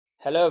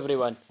Hello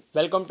everyone,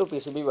 welcome to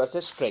PCB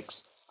versus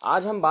tricks.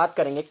 आज हम बात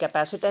करेंगे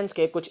कैपेसिटेंस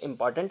के कुछ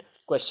इंपॉर्टेंट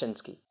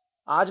क्वेश्चंस की।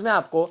 आज मैं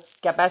आपको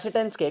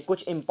कैपेसिटेंस के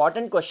कुछ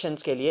इंपॉर्टेंट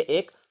क्वेश्चंस के लिए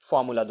एक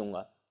फॉर्मूला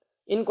दूंगा।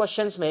 इन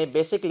क्वेश्चंस में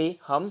बेसिकली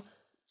हम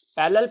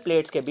पैरेलल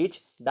प्लेट्स के बीच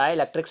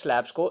डाइलेक्ट्रिक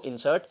स्लैब्स को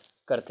इंसर्ट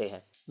करते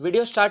हैं।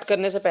 वीडियो स्टार्ट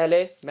करने से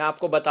पहले मैं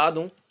आपको बता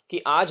दूं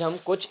कि आज हम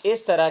कुछ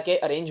इस तरह के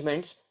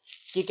अरेंजमेंट्स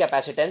की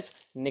कैपेसिटेंस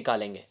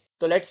निकालेंगे।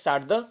 तो लेट्स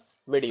स्टार्ट द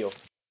वीडियो।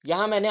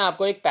 यहाँ मैंने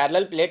आपको एक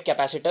पैरेलल प्लेट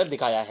कैपेसिटर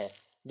दिखाया है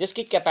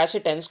जिसकी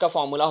कैपेसिटेंस का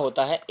फॉर्मूला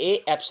होता है A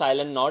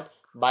epsilon not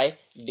bye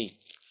D.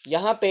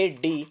 यहाँ पे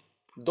डी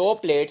दो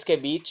प्लेट्स के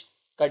बीच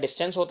का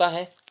डिस्टेंस होता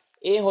है,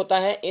 ए होता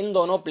है इन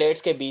दोनों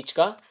प्लेट्स के बीच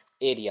का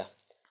area,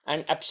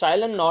 and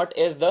epsilon not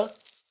is the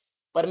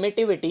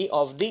permittivity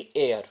of the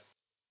air,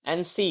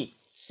 and C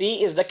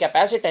is the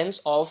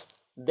capacitance of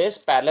this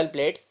parallel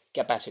plate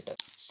capacitor.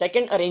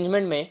 Second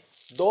arrangement में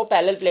दो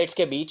पैरेलल प्लेट्स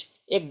के बीच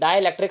एक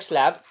डाइलेक्ट्रिक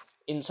स्लैब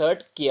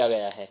इंसर्ट किया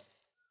गया है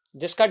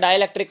जिसका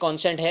डाइलेक्ट्रिक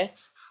कांस्टेंट है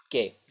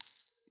के।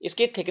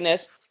 इसकी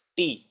थिकनेस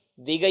T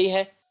दी गई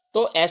है।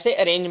 तो ऐसे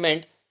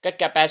अरेंजमेंट का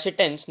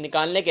कैपेसिटेंस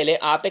निकालने के लिए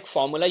आप एक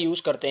फॉर्मूला यूज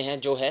करते हैं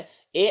जो है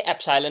A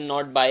epsilon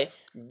not bye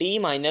D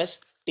minus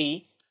T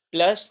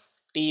plus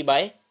T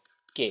bye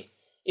के।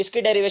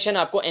 इसकी डेरिवेशन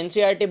आपको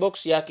एनसीईआरटी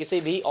बुक्स या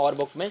किसी भी और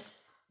बुक में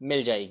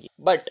मिल जाएगी।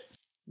 बट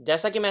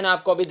जैसा कि मैंने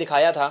आपको अभी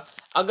दिखाया था,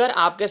 अगर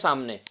आपके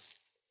सामने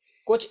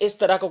कुछ इस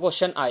तरह का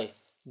क्वेश्चन आए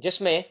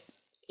जिसमें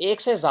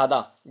एक से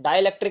ज़्यादा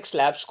डाइलेक्ट्रिक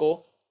स्लैब्स को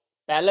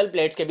पैरेलल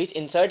प्लेट्स के बीच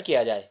इंसर्ट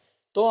किया जाए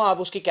तो आप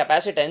उसकी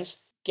कैपेसिटेंस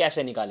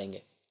कैसे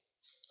निकालेंगे।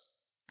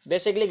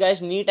 बेसिकली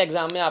गाइस, नीट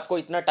एग्जाम में आपको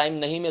इतना टाइम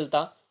नहीं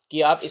मिलता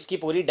कि आप इसकी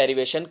पूरी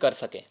डेरिवेशन कर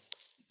सकें।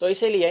 तो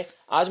इसीलिए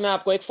आज मैं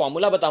आपको एक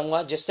फॉर्मूला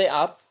बताऊंगा जिससे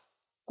आप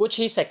कुछ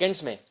ही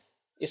सेकंड्स में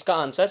इसका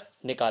आंसर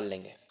निकाल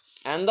लेंगे।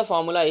 And the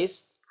formula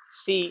is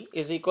C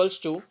is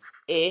equals to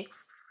A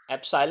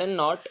epsilon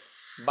not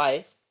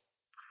bye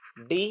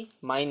D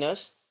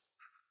minus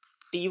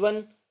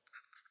T1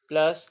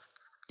 plus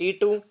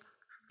T2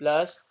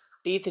 plus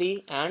T3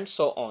 and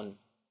so on,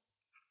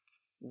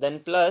 then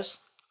plus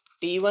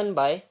T1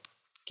 by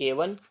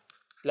K1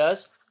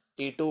 plus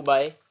T2 by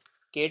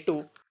K2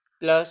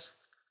 plus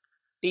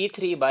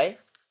T3 by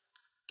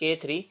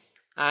K3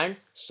 and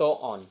so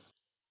on।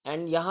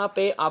 And यहाँ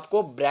पे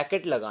आपको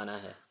bracket लगाना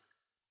है।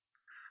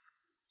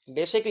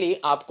 Basically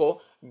आपको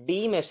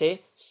D में से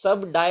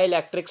सब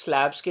dielectric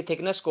slabs की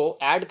थिकनेस को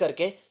ऐड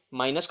करके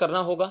माइनस करना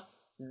होगा।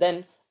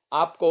 देन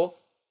आपको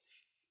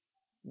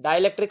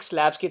डाइलेक्ट्रिक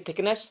स्लैब्स की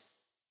thickness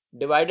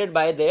divided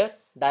by there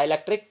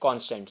dielectric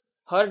constants,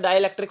 her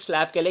dielectric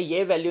slab के लिए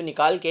ये वैल्यू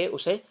निकाल के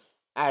उसे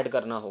ऐड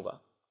करना होगा।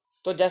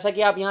 तो जैसा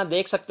कि आप यहाँ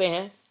देख सकते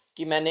हैं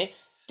कि मैंने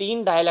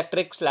 3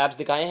 डाइलेक्ट्रिक स्लैब्स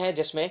दिखाए हैं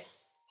जिसमें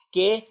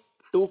K,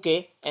 2K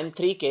एंड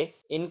 3K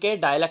इनके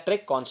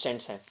डाइलेक्ट्रिक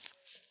कांस्टेंट्स हैं।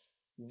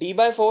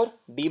 D/4,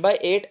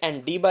 D/8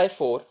 and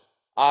D/4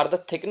 are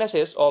the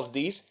thicknesses of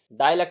these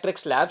dielectric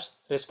slabs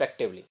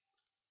respectively.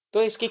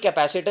 तो इसकी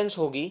कैपेसिटेंस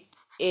होगी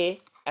A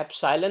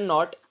epsilon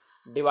not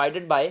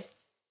divided by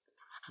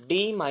D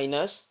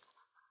minus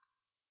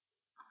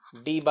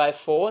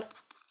D/4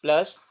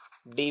 plus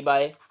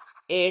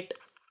D/8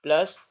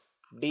 plus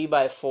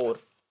D/4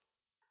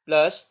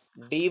 plus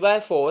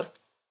D/4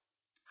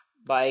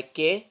 bye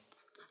K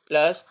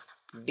plus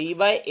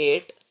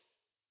D/8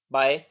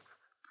 bye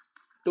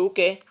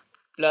 2K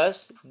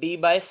plus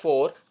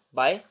D/4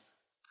 bye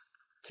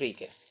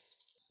 3K।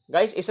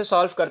 Guys, इसे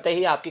solve करते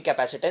ही आपकी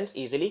capacitance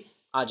easily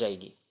आ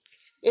जाएगी।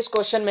 इस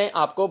question में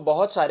आपको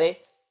बहुत सारे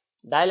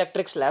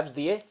डाइलेक्ट्रिक स्लैब्स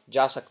दिए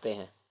जा सकते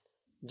हैं।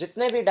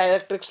 जितने भी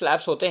डाइलेक्ट्रिक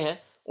स्लैब्स होते हैं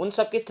उन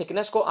सब की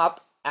थिकनेस को आप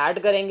ऐड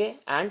करेंगे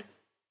एंड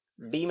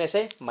डी में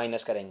से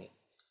माइनस करेंगे,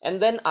 एंड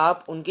देन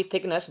आप उनकी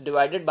thickness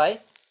divided by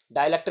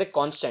dielectric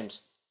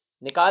constants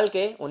निकाल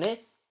के उन्हें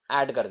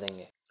ऐड कर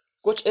देंगे।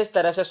 कुछ इस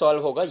तरह से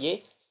सॉल्व होगा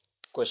ये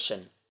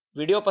क्वेश्चन।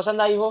 वीडियो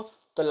पसंद आई हो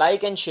तो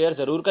लाइक एंड शेयर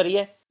ज़रूर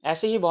करिए।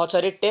 ऐसे ही बहुत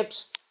सारी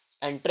टिप्स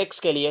एंड ट्रिक्स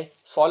के लिए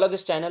follow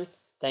this channel.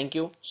 Thank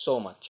you so much.